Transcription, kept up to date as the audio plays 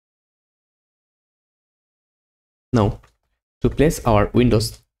Now to place our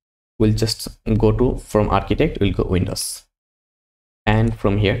windows, we'll just go to, from architect we'll go windows, and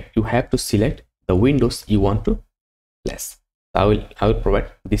from here you have to select the windows you want to place. I will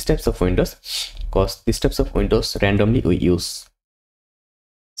provide these types of windows because these types of windows randomly we use.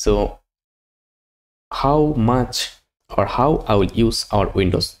 So how much or how I will use our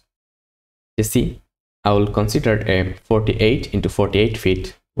windows, you see, I will consider a 48 into 48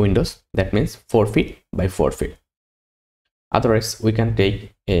 feet windows. That means 4 feet by 4 feet. Otherwise we can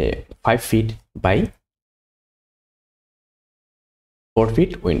take a 5 feet by 4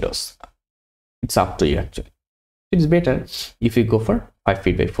 feet windows. It's up to you actually. It's better if you go for 5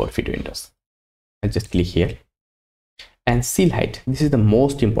 feet by 4 feet windows. I'll just click here. And seal height, this is the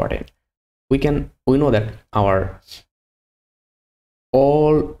most important. We know that our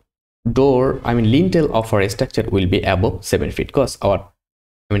all door, lintel of our structure will be above 7 feet because our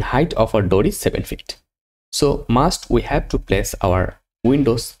height of our door is 7 feet. So we have to place our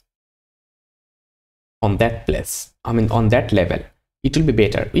windows on that place, on that level. It will be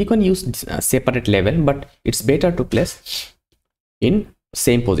better. We can use a separate level, but it's better to place in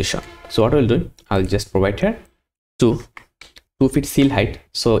same position. So what I'll do, I'll just provide here 2 feet seal height.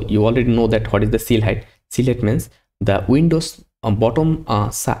 So you already know that what is the seal height. Seal height means the windows bottom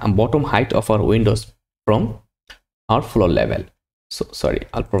height of our windows from our floor level. So sorry,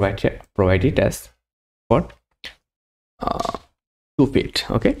 I'll provide it as for 2 feet.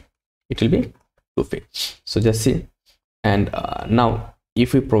 Okay, it will be 2 feet. So just see. And now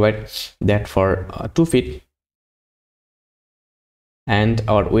if we provide that for 2 feet and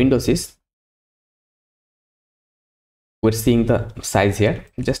our windows is, we're seeing the size here.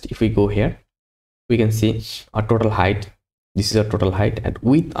 Just if we go here, we can see our total height. This is our total height, and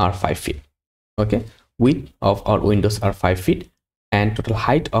width are 5 feet. Okay, width of our windows are 5 feet and total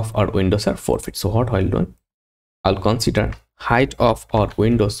height of our windows are 4 feet. So what I'll do, I'll consider height of our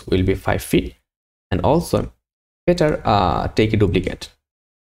windows will be 5 feet, and also better take a duplicate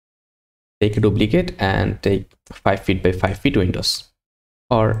and take 5 feet by 5 feet windows,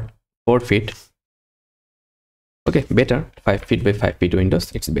 or 4 feet. Okay, better 5 feet by 5 feet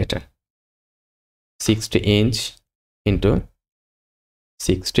windows, it's better. 60 inch into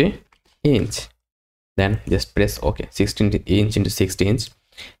 60 inch, then just press OK. 16 inch into 60 inch.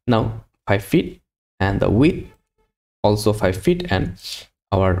 Now 5 feet, and the width also 5 feet, and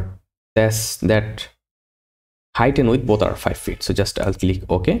our that height and width both are 5 feet. So just I'll click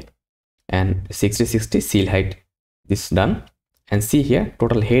OK, and 60 seal height, this done. And see here,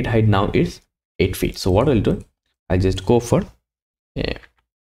 total head height now is 8 feet. So what I'll do, I'll just go for a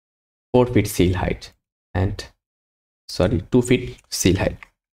 4 feet seal height, and sorry, 2 feet seal height,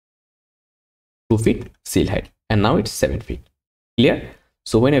 2 feet seal height, and now it's 7 feet. Clear?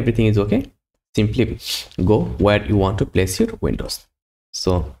 So when everything is okay, simply go where you want to place your windows.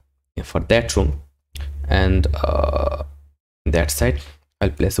 So for that room and that side,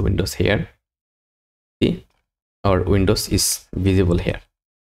 I'll place the windows here. See, our windows is visible here.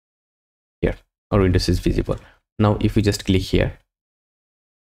 Here our windows is visible. Now if we just click here,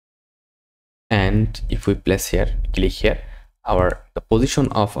 and if we place here, click here, the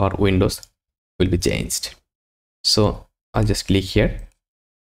position of our windows will be changed. So I'll just click here,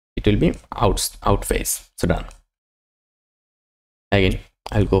 it will be out face. So done. Again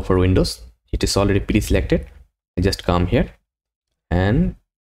I'll go for windows, it is already pre-selected. I just come here and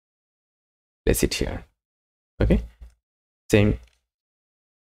place it here. Okay, same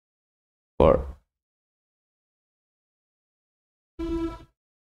for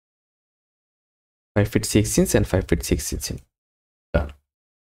 5 feet 6 inch and 5 feet 6 inch. Done.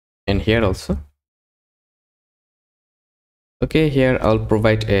 And here also. Okay, here I'll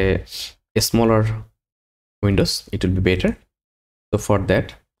provide a smaller windows, it will be better. So for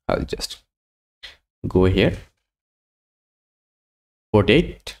that I'll just go here,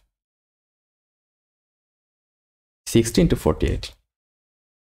 48, 16 to 48.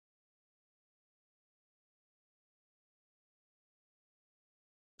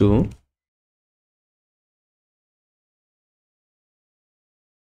 Two,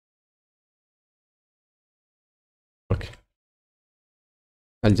 okay,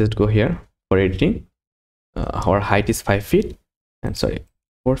 I'll just go here for editing. Our height is 5 feet, and sorry,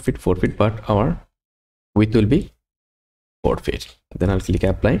 4 feet, but our width will be 4 feet. Then I'll click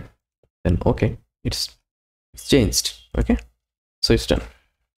apply, then okay, it's changed. Okay, so it's done.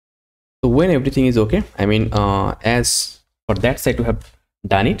 So when everything is okay, as for that side to have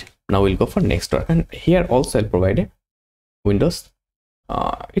done it, now we'll go for next door. And here also I'll provide a windows.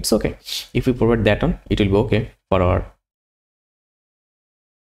 It's okay if we provide that one, it will be okay for our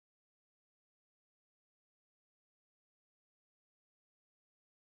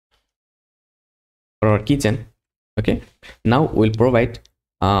for our kitchen. Okay, now we'll provide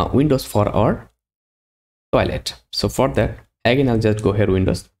windows for our toilet. So for that, again I'll just go here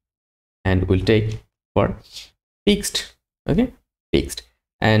windows, and we'll take for fixed. Okay, fixed,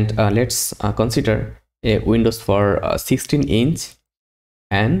 and let's consider a windows for 16-inch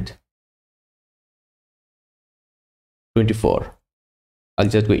and 24. I'll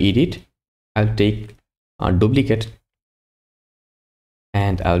just go edit. I'll take duplicate,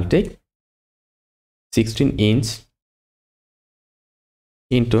 and I'll take 16-inch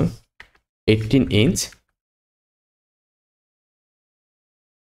into 18-inch.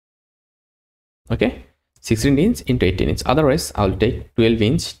 Okay, 16-inch into 18-inch. Otherwise, I'll take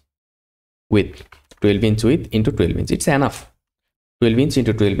 12-inch width. 12-inch width into 12-inch. It's enough. 12-inch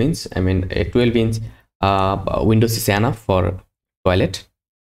into 12-inch. I mean, a 12-inch windows is enough for toilet.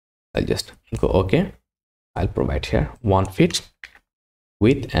 I'll just go OK. I'll provide here 1 feet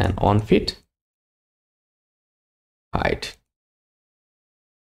width and 1 feet height.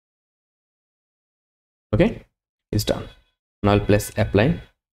 Okay, it's done. Now I'll press apply.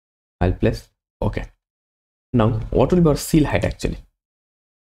 I'll press OK. Now what will be our seal height actually?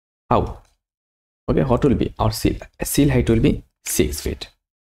 How? Okay, what will be our seal? Seal height will be 6 feet,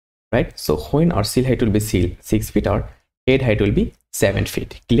 right? So when our seal height will be 6 feet, our head height will be 7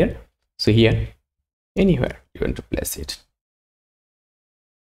 feet. Clear? So here, anywhere you want to place it.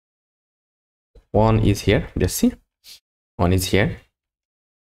 One is here. Let's see. One is here,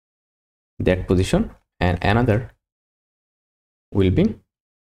 that position, and another will be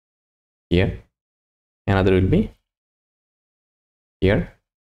here. Another will be here.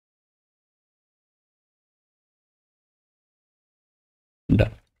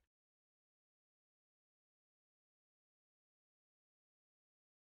 Done.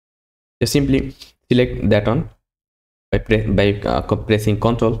 Just simply select that one by pressing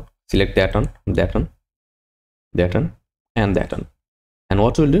Ctrl. Select that one, that one, that one, and that one. And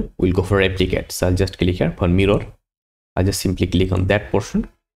what we'll do, we'll go for replicate. So I'll just click here for mirror. I'll just simply click on that portion.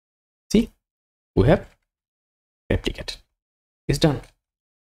 See, we have replicate. It's done.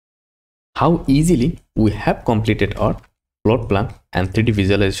 How easily we have completed our floor plan and 3D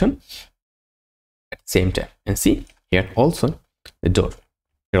visualization at the same time. And see here also the door.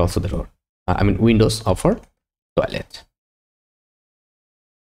 Here also the door. I mean windows of our toilet.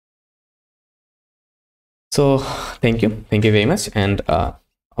 So thank you very much. And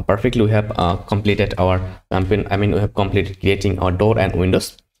perfectly we have completed our campaign. I mean we have completed creating our door and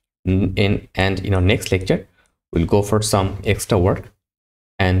windows. And in our next lecture we'll go for some extra work,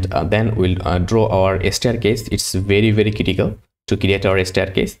 and then we'll draw our staircase. It's very critical to create our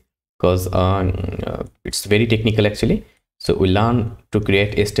staircase because it's very technical actually. So we'll learn to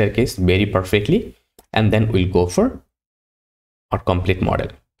create a staircase very perfectly, and then we'll go for our complete model.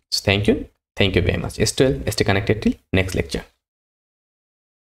 So thank you very much. Stay connected till next lecture.